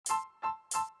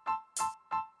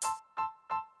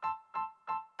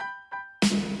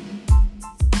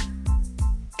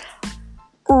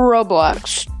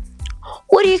Roblox.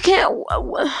 What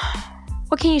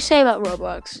can you say about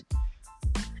Roblox?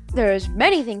 There's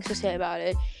many things to say about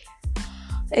it.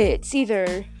 It's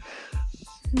either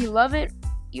you love it,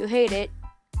 you hate it,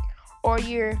 or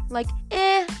you're like,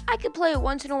 I could play it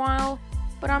once in a while,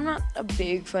 but I'm not a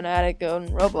big fanatic on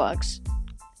Roblox.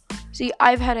 See,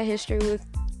 I've had a history with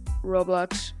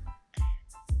Roblox.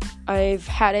 I've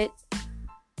had it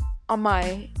on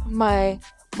my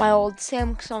old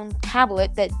Samsung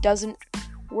tablet that doesn't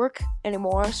work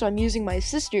anymore, so I'm using my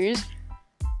sister's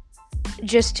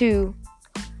just to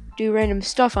do random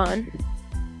stuff on.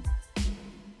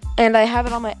 And I have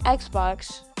it on my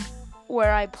Xbox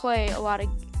where I play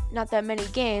not that many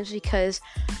games because,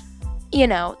 the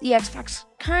Xbox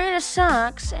kind of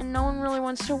sucks and no one really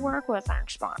wants to work with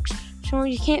Xbox. So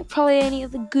you can't play any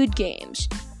of the good games.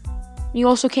 You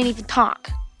also can't even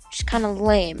talk. Just kind of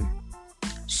lame.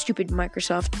 Stupid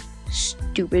Microsoft.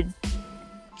 Stupid.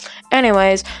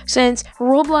 Anyways, since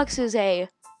Roblox is kind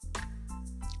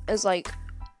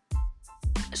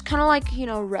of like,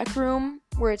 Rec Room,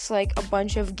 where it's like a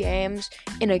bunch of games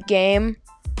in a game.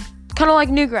 Kind of like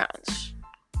Newgrounds.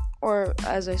 Or,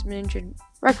 as I mentioned,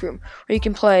 Rec Room, where you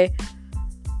can play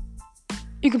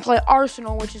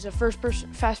Arsenal, which is a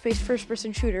fast-paced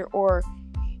first-person shooter, or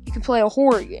you can play a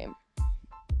horror game.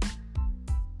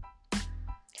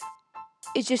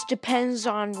 It just depends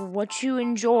on what you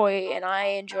enjoy, and I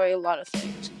enjoy a lot of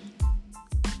things.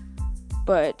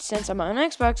 But since I'm on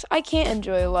Xbox, I can't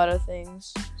enjoy a lot of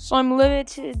things. So I'm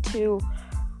limited to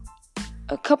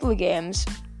a couple of games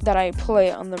that I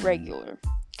play on the regular.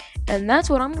 And that's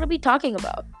what I'm going to be talking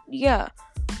about. Yeah.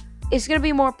 It's going to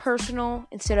be more personal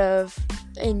instead of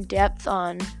in-depth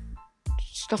on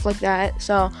stuff like that.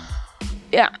 So,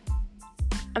 yeah.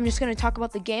 I'm just going to talk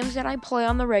about the games that I play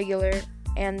on the regular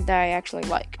and that I actually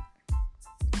like.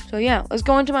 So, yeah. Let's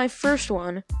go into my first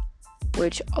one,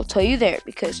 which I'll tell you there,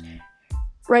 because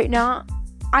right now,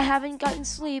 I haven't gotten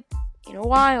sleep in a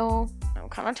while. I'm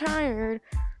kind of tired.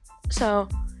 So,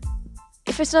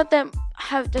 if it's not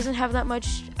doesn't have that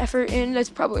much effort in, that's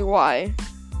probably why.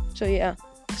 So, yeah.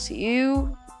 See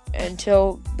you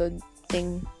until the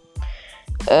thing.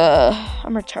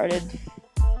 I'm retarded.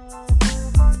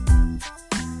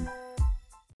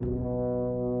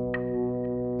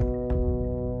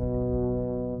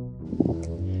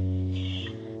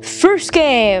 First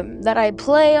game that I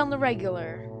play on the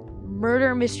regular,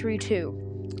 Murder Mystery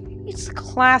 2. It's a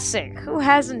classic. Who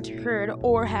hasn't heard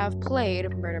or have played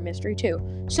Murder Mystery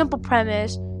 2? Simple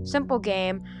premise, simple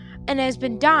game, and has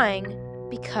been dying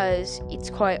because it's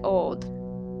quite old.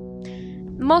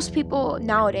 Most people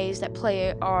nowadays that play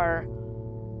it are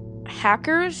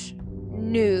hackers,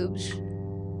 noobs,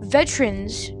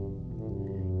 veterans,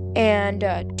 and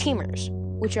teamers,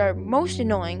 which are most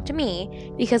annoying to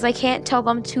me because I can't tell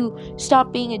them to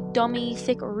stop being a dummy,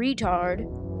 thick retard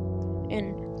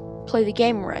and play the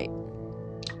game right.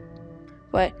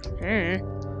 But,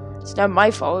 it's not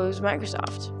my fault, it was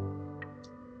Microsoft.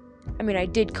 I mean, I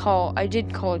did call a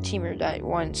teamer that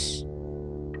once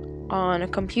on a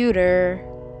computer.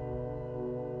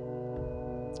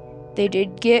 They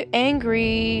did get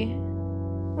angry.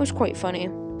 It was quite funny.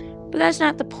 But that's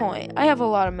not the point. I have a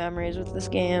lot of memories with this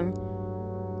game.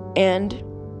 And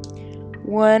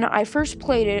when I first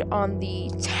played it on the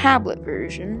tablet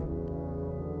version,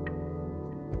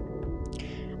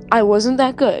 I wasn't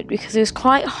that good because it was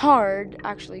quite hard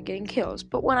actually getting kills.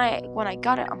 But when I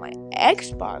got it on my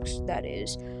Xbox, that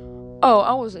is,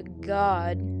 I was a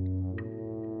god.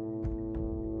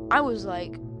 I was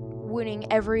like winning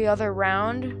every other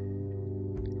round.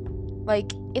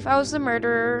 Like if I was the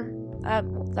murderer,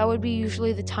 that would be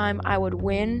usually the time I would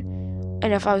win.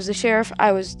 And if I was the sheriff,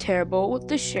 I was terrible with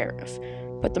the sheriff.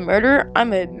 But the murderer,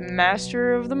 I'm a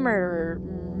master of the murder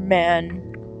man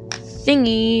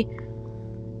thingy.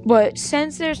 But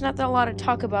since there's not a lot of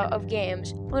talk about of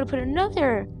games, I'm going to put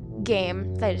another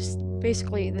game that is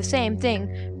basically the same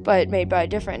thing, but made by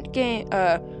different game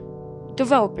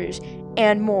developers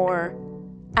and more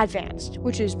advanced,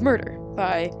 which is Murder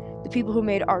by the people who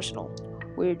made Arsenal,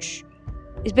 which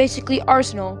is basically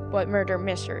Arsenal, but murder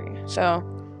mystery. So,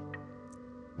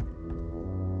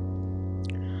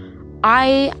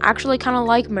 I actually kind of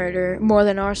like Murder more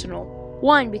than Arsenal.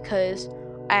 One, because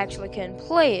I actually can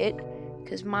play it,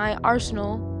 because my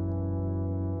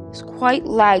Arsenal is quite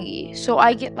laggy. So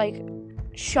I get like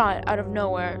shot out of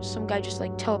nowhere. Some guy just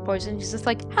like teleports and he's just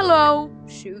like, hello,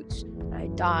 shoots. And I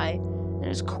die. And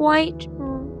it's quite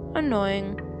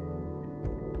annoying.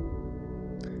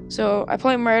 So I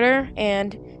play Murder,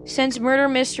 and since Murder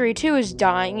Mystery 2 is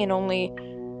dying and only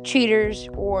cheaters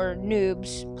or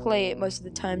noobs play it most of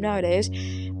the time nowadays,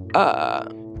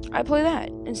 I play that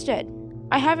instead.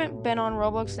 I haven't been on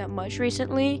Roblox that much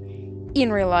recently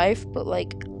in real life, but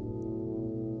like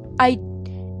I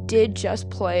did just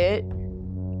play it.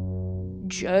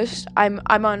 I'm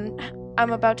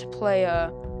about to play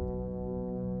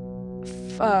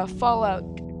Fallout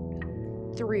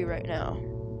 3 right now.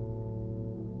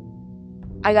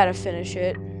 I gotta finish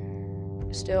it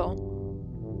still.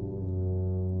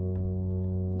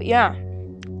 But yeah,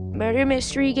 murder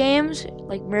mystery games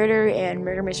like Murder and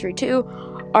Murder Mystery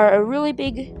 2 are a really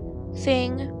big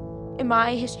thing in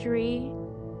my history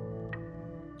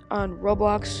on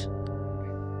Roblox.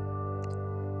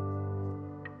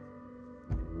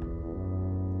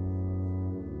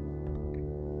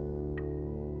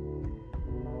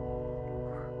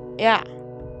 Yeah,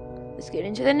 let's get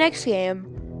into the next game.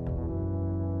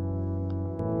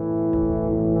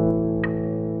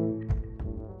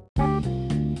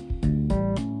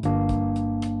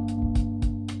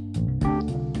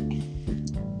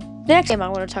 The next game I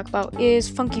want to talk about is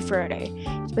Funky Friday.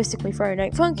 It's basically Friday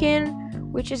Night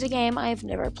Funkin', which is a game I've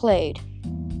never played.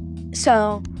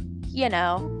 So, you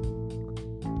know,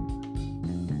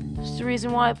 it's the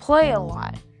reason why I play a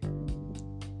lot.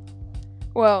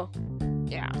 Well,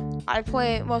 yeah, I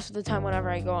play it most of the time whenever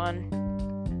I go on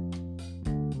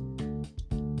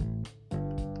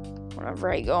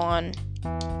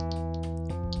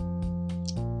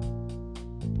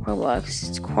Roblox.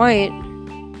 It's quite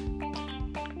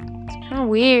kind of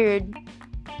weird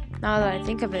now that I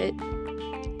think of it.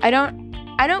 I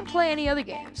don't play any other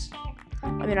games.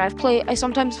 I mean, I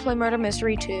sometimes play Murder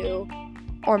Mystery 2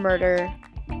 or Murder,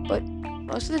 but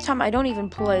most of the time I don't even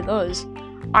play those.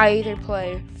 I either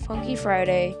play Funky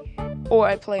Friday or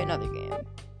I play another game,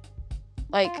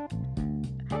 like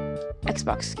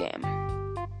Xbox game.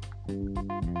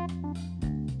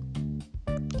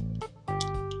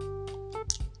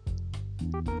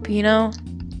 But you know,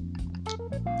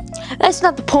 that's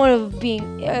not the point of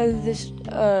being this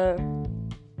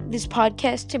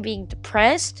podcast, to being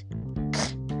depressed.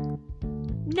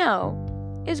 No,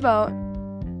 it's about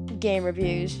game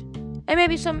reviews and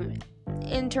maybe some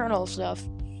internal stuff,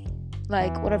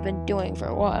 like what I've been doing for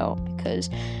a while, because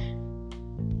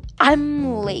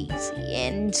I'm lazy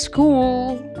and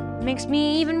school makes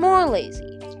me even more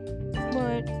lazy.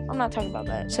 But I'm not talking about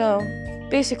that. So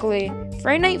basically,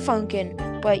 Friday Night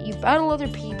Funkin', but you battle other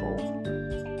people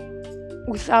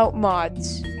without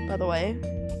mods, by the way.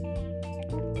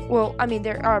 Well, I mean,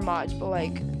 there are mods, but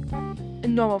like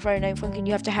in normal Friday Night Funkin',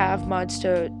 you have to have mods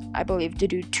to, I believe, to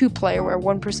do 2-player, where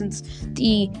one person's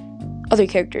the other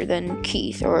character than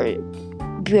Keith or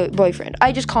boyfriend.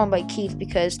 I just call him like Keith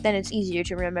because then it's easier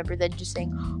to remember than just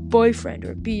saying boyfriend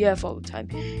or BF all the time.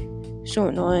 So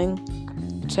annoying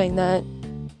saying that.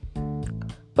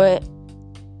 But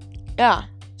yeah,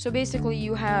 so basically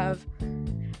you have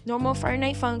normal Friday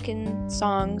Night Funkin'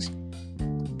 songs,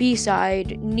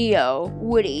 B-side, Neo,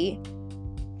 Woody,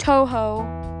 Toho,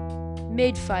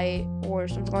 mid-fight or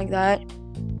something like that,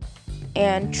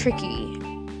 and Tricky.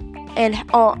 And,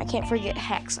 oh, I can't forget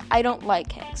Hex. I don't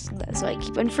like Hex, so I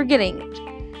keep on forgetting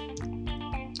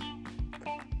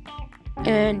it.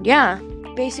 And, yeah,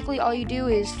 basically all you do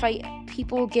is fight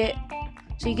people,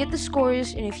 so you get the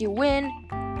scores, and if you win,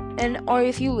 or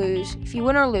if you lose, if you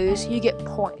win or lose, you get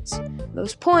points.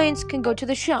 Those points can go to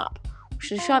the shop, which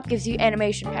the shop gives you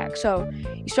animation packs. So,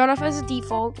 you start off as a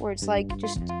default, where it's like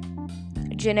just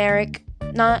a generic,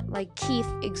 not like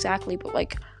Keith exactly, but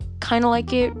like kind of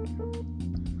like it.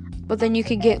 But then you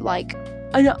can get like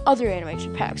other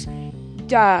animation packs.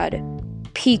 Dad,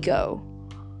 Pico,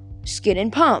 Skid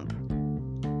and Pump.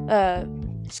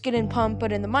 Skid and Pump,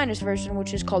 but in the minus version,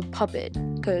 which is called Puppet.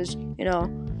 Because, you know,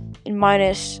 in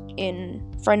Friday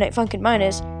Night Funkin'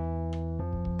 minus,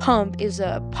 Pump is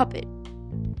a puppet.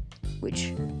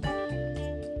 Which,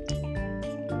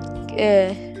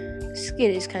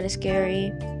 Skid is kind of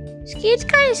scary. Skid's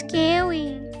kind of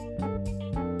scary.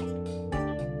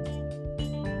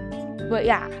 But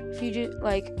yeah, if you just,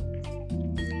 like,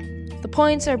 the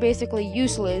points are basically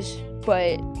useless,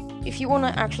 but if you want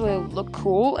to actually look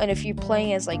cool, and if you're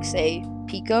playing as, like, say,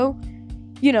 Pico,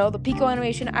 you know, the Pico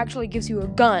animation actually gives you a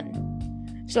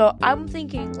gun. So I'm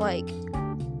thinking, like,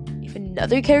 if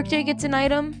another character gets an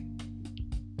item,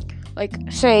 like,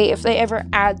 say, if they ever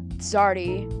add the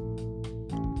Zardy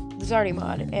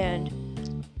mod, and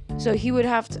so he would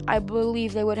have to, I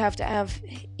believe they would have to have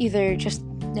either just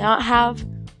not have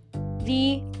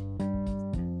the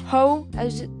hoe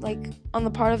as like on the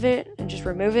part of it and just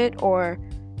remove it, or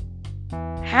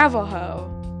have a hoe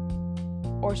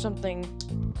or something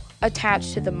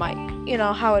attached to the mic. You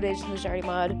know how it is in the Zardy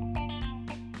mod.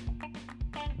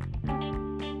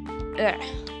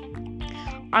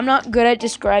 I'm not good at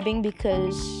describing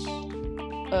because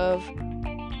of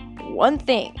one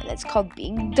thing, and that's called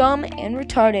being dumb and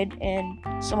retarded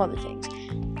and some other things.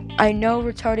 I know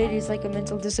retarded is like a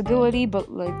mental disability,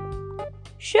 but like,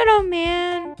 shut up,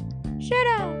 man. Shut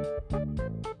up.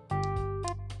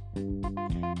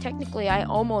 Technically, I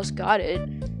almost got it,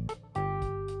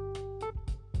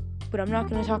 but I'm not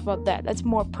going to talk about that. That's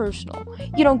more personal.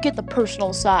 You don't get the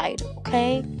personal side,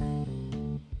 okay?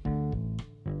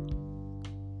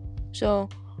 So,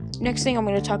 next thing I'm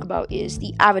going to talk about is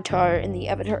the avatar and the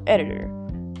avatar editor.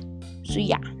 So,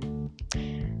 yeah.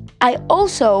 I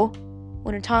also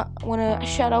want to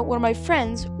shout out one of my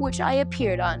friends, which I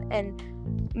appeared on, and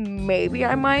maybe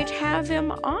I might have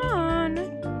him on.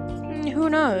 Who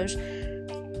knows?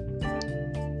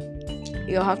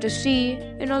 You'll have to see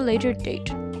in a later date.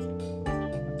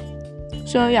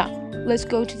 So yeah, let's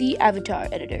go to the avatar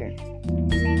editor.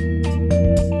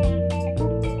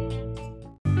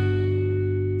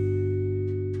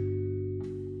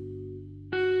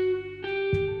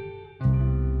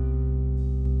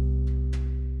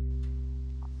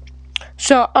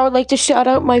 So I would like to shout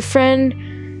out my friend.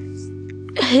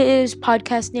 His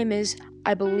podcast name is,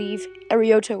 I believe,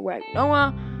 Ariota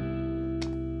Wagnoa.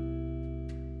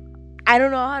 I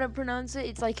don't know how to pronounce it.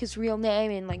 It's like his real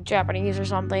name in like Japanese or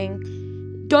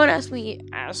something. Don't ask me,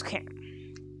 ask him.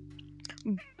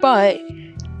 But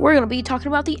we're going to be talking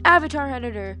about the avatar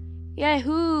editor.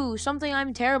 Yahoo! Something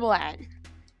I'm terrible at.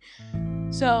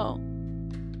 So,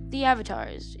 the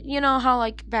avatars. You know how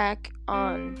like back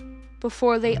on,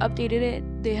 before they updated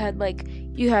it, they had like,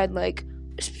 you had like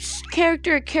a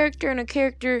character, and a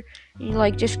character. And you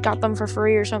like just got them for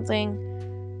free or something.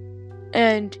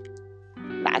 And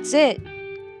that's it.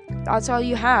 That's all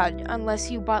you had,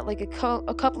 unless you bought like a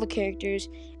couple of characters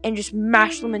and just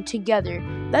mashed them in together.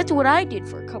 That's what I did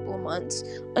for a couple of months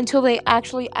until they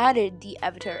actually added the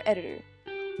avatar editor,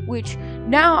 which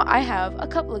now I have a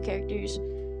couple of characters,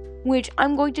 which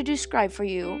I'm going to describe for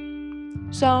you.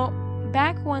 So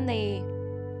back when they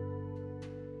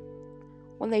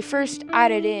first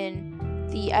added in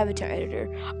the avatar editor,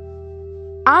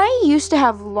 I used to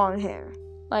have long hair,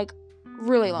 like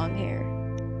really long hair.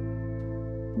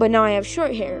 But now I have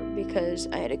short hair because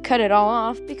I had to cut it all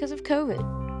off because of COVID.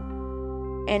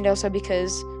 And also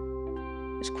because it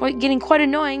was getting quite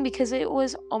annoying because it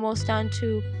was almost down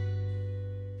to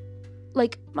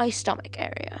like my stomach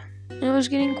area. And it was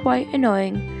getting quite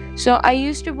annoying. So I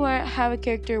used to have a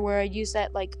character where I used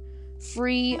that like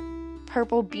free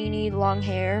purple beanie long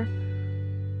hair.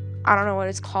 I don't know what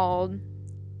it's called.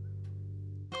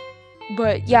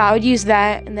 But yeah, I would use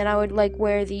that, and then I would like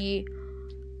wear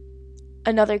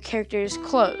another character's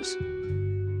clothes.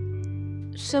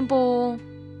 Simple,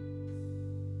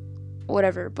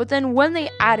 whatever. But then when they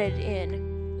added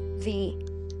in the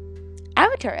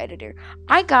avatar editor,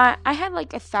 I had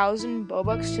like 1,000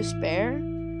 Robux to spare,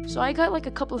 so I got like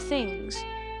a couple of things.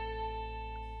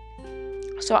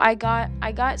 So I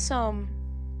got some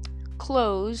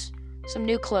clothes, some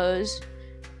new clothes.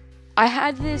 I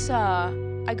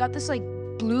got this like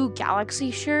blue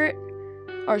Galaxy shirt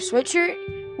or sweatshirt,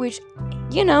 which,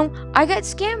 you know, I got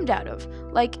scammed out of.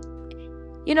 Like,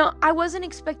 you know, I wasn't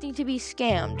expecting to be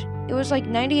scammed. It was like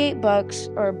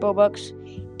 $98 or Robux,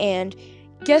 and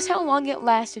guess how long it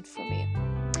lasted for me?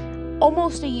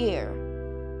 Almost a year.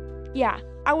 Yeah,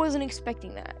 I wasn't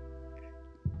expecting that.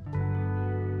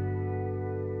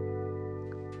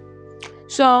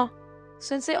 So,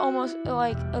 since it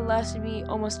lasted me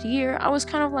almost a year, I was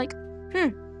kind of like,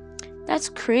 that's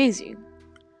crazy.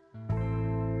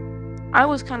 I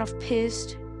was kind of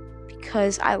pissed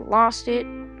because I lost it.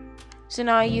 So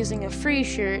now I'm using a free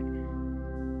shirt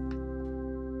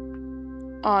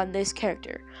on this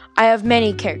character. I have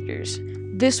many characters.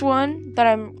 This one that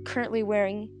I'm currently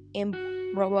wearing in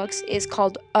Roblox is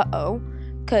called Uh-Oh,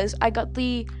 because I got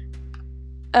the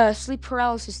sleep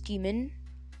paralysis demon.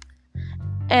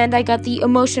 And I got the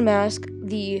emotion mask,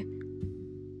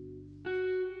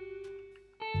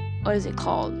 what is it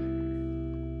called?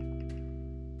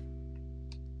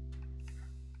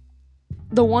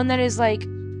 The one that is like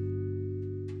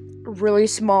really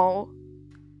small,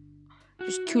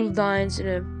 just 2 lines and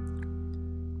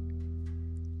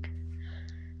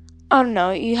I don't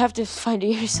know, you have to find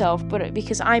it yourself, but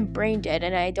because I'm brain dead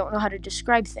and I don't know how to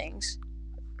describe things.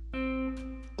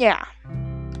 Yeah.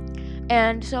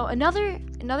 And so another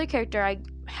character I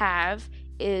have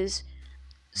is,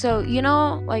 so you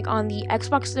know, like on the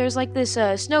Xbox there's like this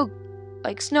ice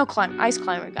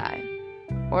climber guy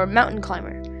or mountain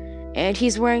climber, and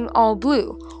he's wearing all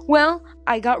blue. Well,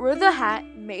 I got rid of the hat,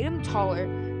 made him taller,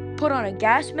 put on a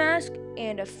gas mask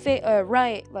and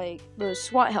the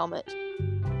SWAT helmet,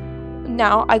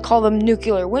 now I call them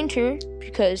Nuclear Winter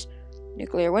because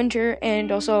Nuclear Winter,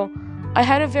 and also I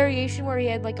had a variation where he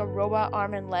had like a robot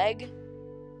arm and leg,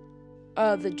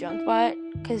 the junk bot,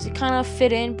 because it kind of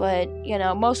fit in, but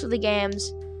most of the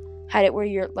games had it where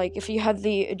you're like, if you had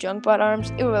the junk bot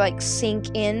arms, it would like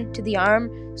sink into the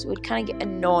arm, so it would kind of get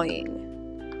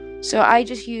annoying. So I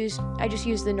just use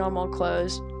the normal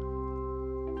clothes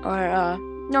or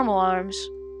normal arms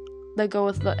that go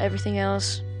with everything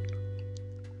else.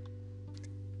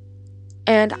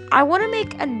 And I want to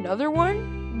make another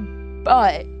one,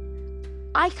 but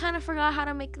I kind of forgot how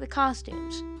to make the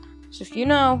costumes. So if you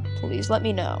know, please let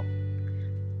me know.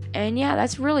 And yeah,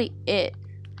 that's really it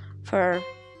for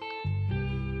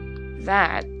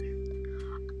that.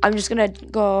 I'm just gonna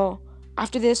go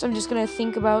after this. I'm just gonna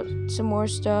think about some more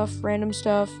stuff, random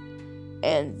stuff,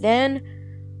 and then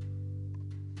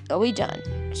it'll be done.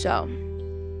 So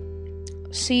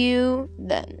see you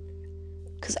then,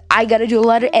 because I gotta do a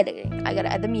lot of editing. I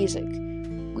gotta add the music,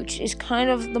 which is kind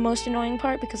of the most annoying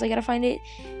part because I gotta find it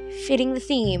fitting the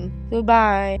theme.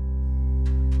 Goodbye.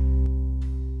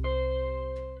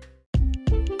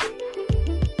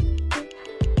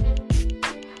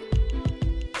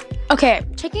 Okay,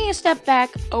 taking a step back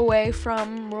away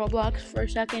from Roblox for a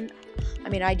second. I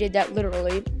mean, I did that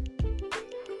literally.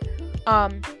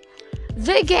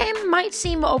 The game might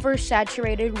seem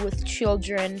oversaturated with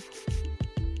children,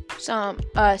 some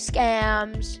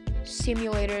scams,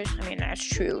 simulators. I mean, that's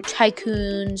true.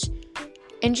 Tycoons,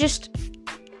 and just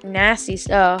nasty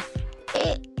stuff.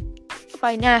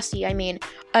 By nasty, I mean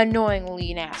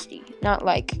annoyingly nasty. Not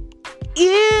like,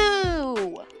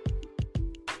 ew!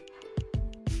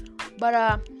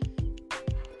 But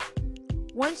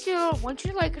once you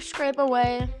like scrape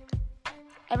away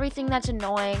everything that's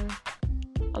annoying,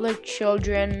 like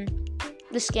children,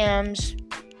 the scams,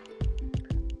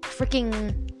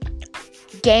 freaking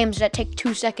games that take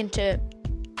 2 seconds to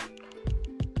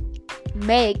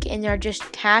make and they're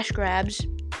just cash grabs,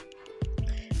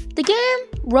 the game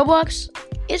Roblox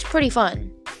is pretty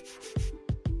fun.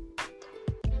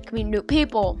 You can meet new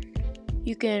people.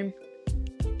 You can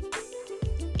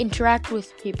interact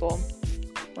with people.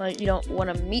 Well, you don't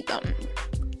want to meet them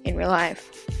in real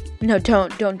life. No,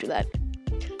 don't do that.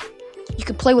 You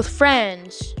can play with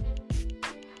friends.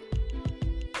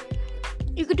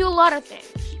 You could do a lot of things.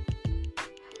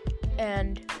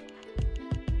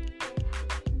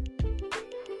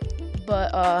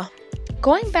 But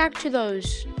going back to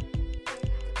the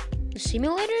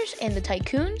simulators and the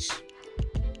tycoons,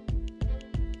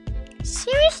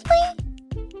 seriously?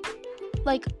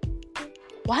 Like,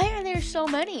 why are there so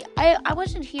many? I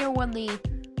wasn't here when the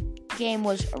game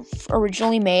was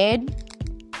originally made,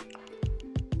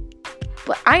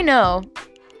 but I know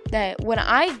that when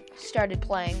I started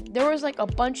playing, there was like a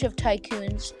bunch of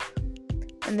tycoons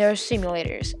and there were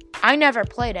simulators. I never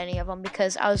played any of them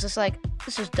because I was just like,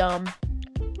 this is dumb.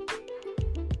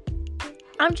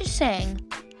 I'm just saying,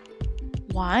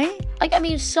 why? Like, I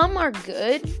mean, some are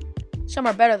good, some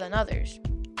are better than others,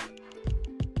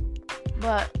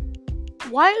 but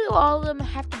why do all of them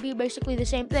have to be basically the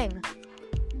same thing?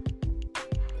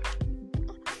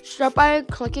 Start by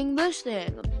clicking this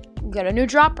thing, get a new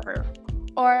dropper,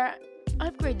 or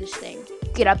upgrade this thing,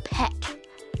 get a pet.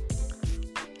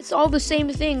 It's all the same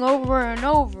thing over and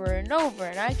over and over,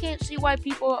 and I can't see why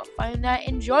people find that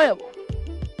enjoyable.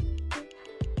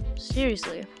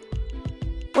 Seriously.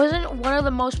 Wasn't one of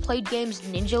the most played games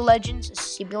Ninja Legends a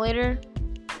simulator?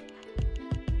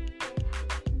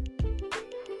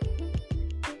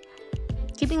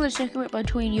 Keeping the secret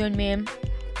between you and me.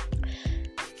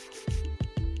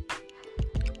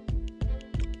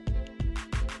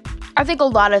 I think a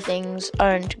lot of things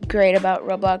aren't great about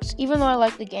Roblox. Even though I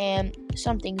like the game,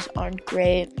 some things aren't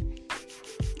great.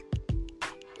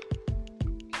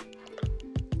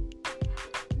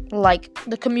 Like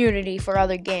the community for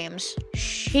other games.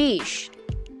 Sheesh.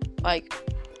 Like,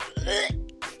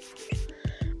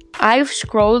 I've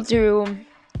scrolled through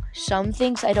some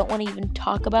things I don't want to even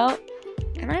talk about,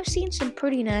 and I've seen some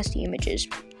pretty nasty images.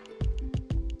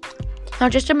 Now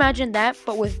just imagine that,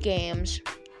 but with games.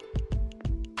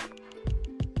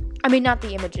 I mean, not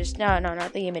the images. No,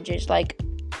 not the images. Like,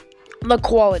 the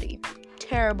quality.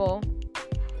 Terrible.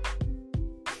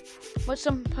 But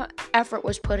some effort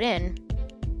was put in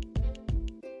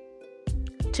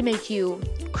to make you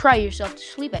cry yourself to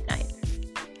sleep at night.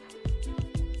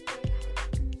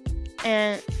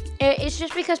 And it's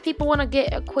just because people want to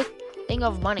get a quick thing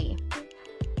of money.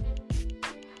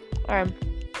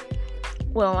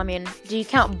 Well, I mean, do you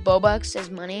count Robux as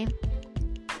money?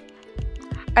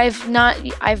 I've not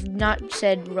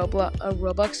said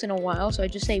Robux in a while, so I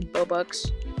just say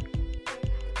Robux.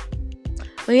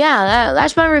 But yeah,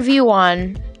 that's my review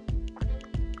on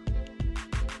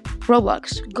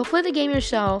Roblox. Go play the game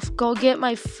yourself. Go get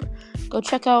go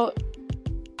check out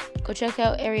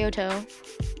Arioto.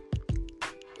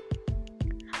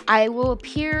 I will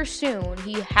appear soon.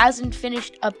 He hasn't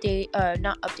finished editing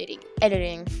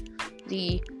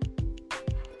the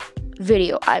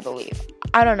video, I believe.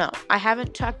 I don't know. I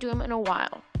haven't talked to him in a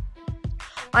while.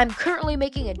 I'm currently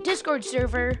making a Discord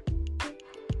server,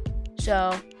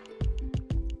 so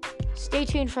stay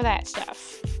tuned for that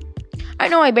stuff. I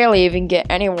know I barely even get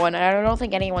anyone. I don't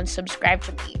think anyone's subscribed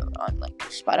to me on like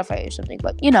Spotify or something,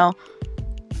 but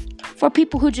for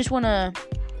people who just want to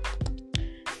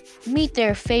meet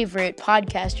their favorite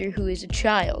podcaster who is a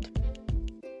child.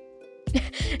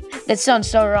 That sounds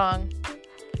so wrong.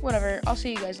 Whatever. I'll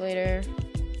see you guys later.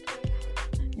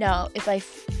 Now, if I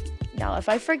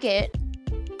forget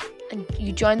and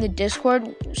you join the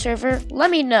Discord server,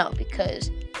 let me know, because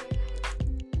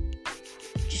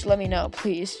just let me know,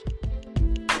 please.